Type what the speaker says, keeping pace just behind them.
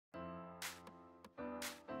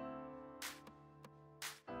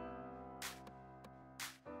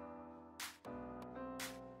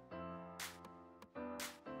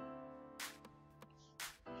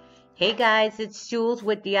Hey guys, it's Jules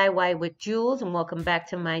with DIY with Jules, and welcome back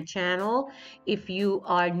to my channel. If you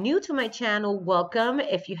are new to my channel, welcome.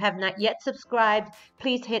 If you have not yet subscribed,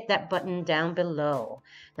 please hit that button down below.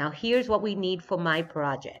 Now here's what we need for my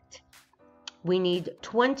project. We need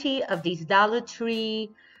 20 of these Dollar Tree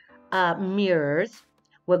mirrors.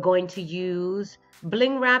 We're going to use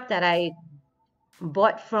bling wrap that I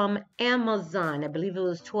bought from Amazon. I believe it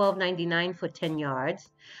was $12.99 for 10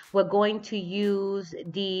 yards. We're going to use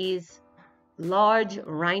these large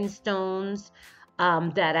rhinestones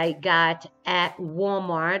that I got at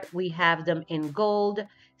Walmart. We have them in gold,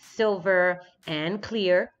 silver, and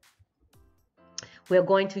clear. We're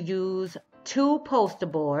going to use 2 poster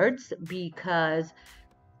boards because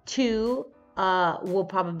 2 will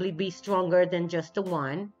probably be stronger than just the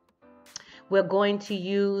one. We're going to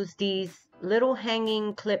use these little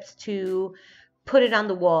hanging clips to put it on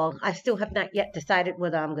the wall. I still have not yet decided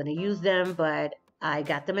whether I'm going to use them, but I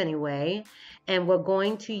got them anyway. And we're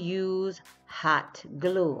going to use hot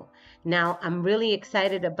glue. Now, I'm really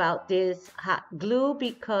excited about this hot glue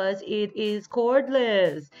because it is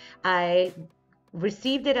cordless. I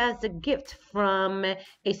received it as a gift from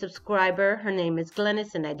a subscriber. Her name is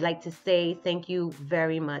Glennis, and I'd like to say thank you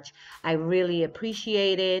very much. I really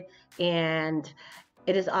appreciate it, and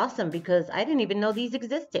it is awesome because I didn't even know these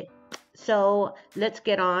existed. So let's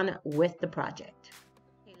get on with the project.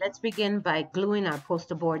 Okay, let's begin by gluing our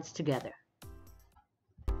poster boards together.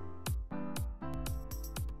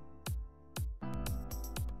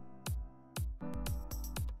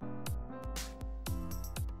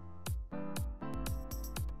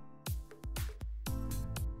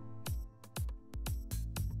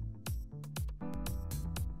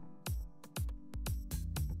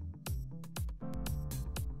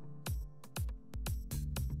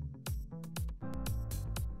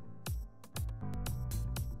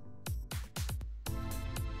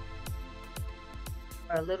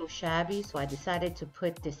 Are a little shabby, so I decided to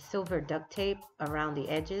put this silver duct tape around the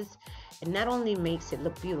edges. It not only makes it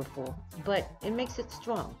look beautiful, but it makes it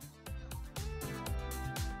strong.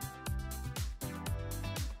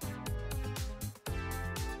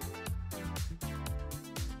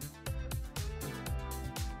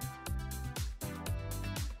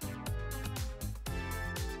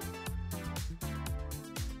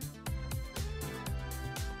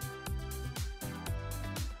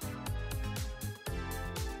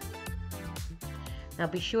 Now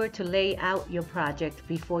be sure to lay out your project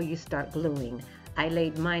before you start gluing. I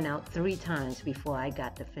laid mine out 3 times before I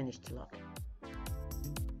got the finished look.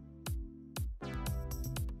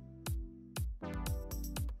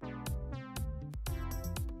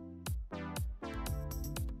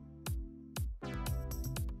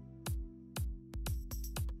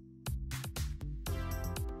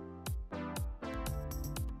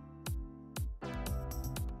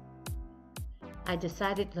 I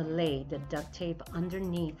decided to lay the duct tape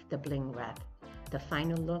underneath the bling wrap. The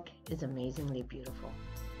final look is amazingly beautiful.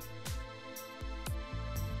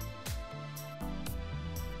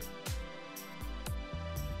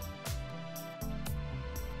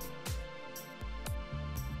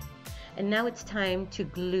 And now it's time to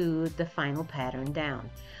glue the final pattern down.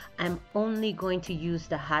 I'm only going to use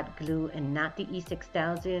the hot glue and not the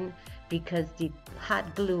E6000 because the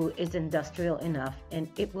hot glue is industrial enough and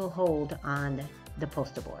it will hold on the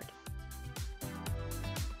poster board.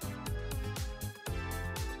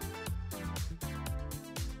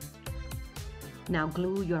 Now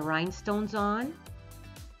glue your rhinestones on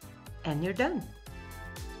and you're done.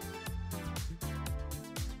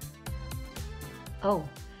 Oh,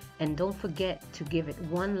 and don't forget to give it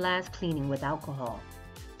one last cleaning with alcohol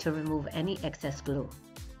to remove any excess glue.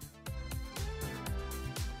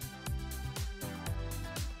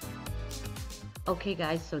 Okay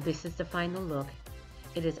guys, so this is the final look.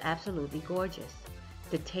 It is absolutely gorgeous.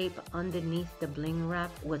 The tape underneath the bling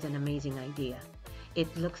wrap was an amazing idea.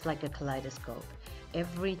 It looks like a kaleidoscope.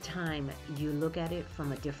 Every time you look at it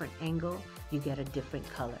from a different angle, you get a different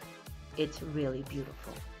color. It's really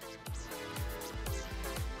beautiful.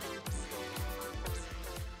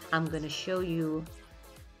 I'm going to show you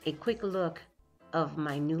a quick look of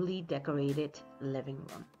my newly decorated living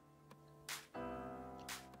room.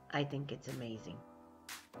 I think it's amazing.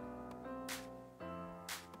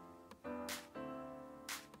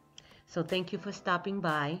 So thank you for stopping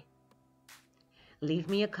by. Leave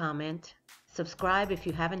me a comment. Subscribe if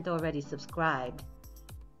you haven't already subscribed.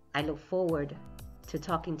 I look forward to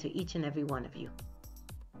talking to each and every one of you.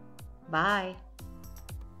 Bye.